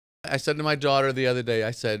I said to my daughter the other day,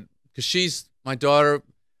 I said, because she's, my daughter,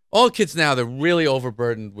 all kids now, they're really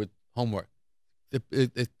overburdened with homework.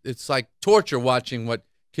 It's like torture watching what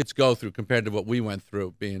kids go through compared to what we went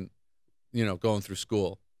through being, going through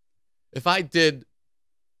school. If I did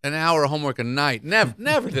an hour of homework a night,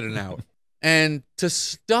 never did an hour. And to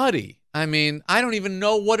study, I mean, I don't even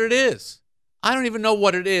know what it is. I don't even know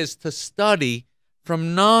what it is to study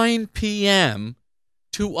from 9 p.m.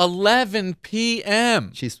 to 11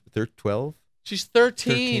 p.m. She's 12? She's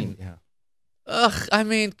 13. 13, yeah. Ugh, I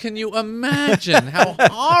mean, can you imagine how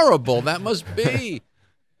horrible that must be?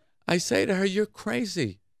 I say to her, you're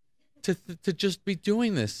crazy to just be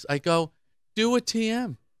doing this. I go, do a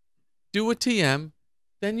TM. Do a TM,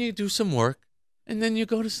 then you do some work, and then you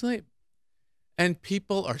go to sleep. And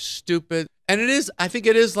people are stupid. And I think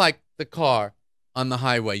it is like the car on the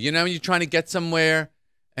highway. You're trying to get somewhere,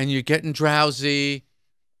 and you're getting drowsy,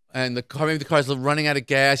 and maybe the car's running out of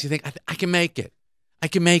gas. You think, I can make it. I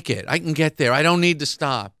can make it. I can get there. I don't need to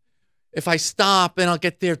stop. If I stop, then I'll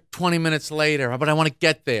get there 20 minutes later, but I want to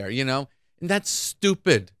get there, And that's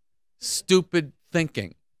stupid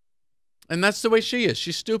thinking. And that's the way she is.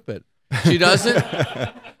 She's stupid. She doesn't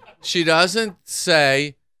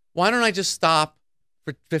say, why don't I just stop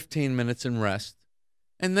for 15 minutes and rest?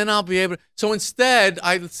 And then I'll be able to. So instead,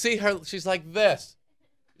 I see her, she's like this.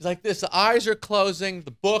 She's like this. The eyes are closing,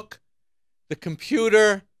 the book, the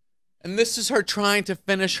computer, and this is her trying to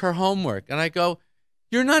finish her homework. And I go,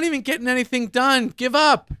 you're not even getting anything done. Give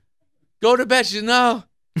up. Go to bed. She says, no.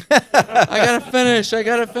 I got to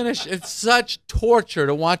finish. It's such torture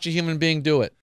to watch a human being do it.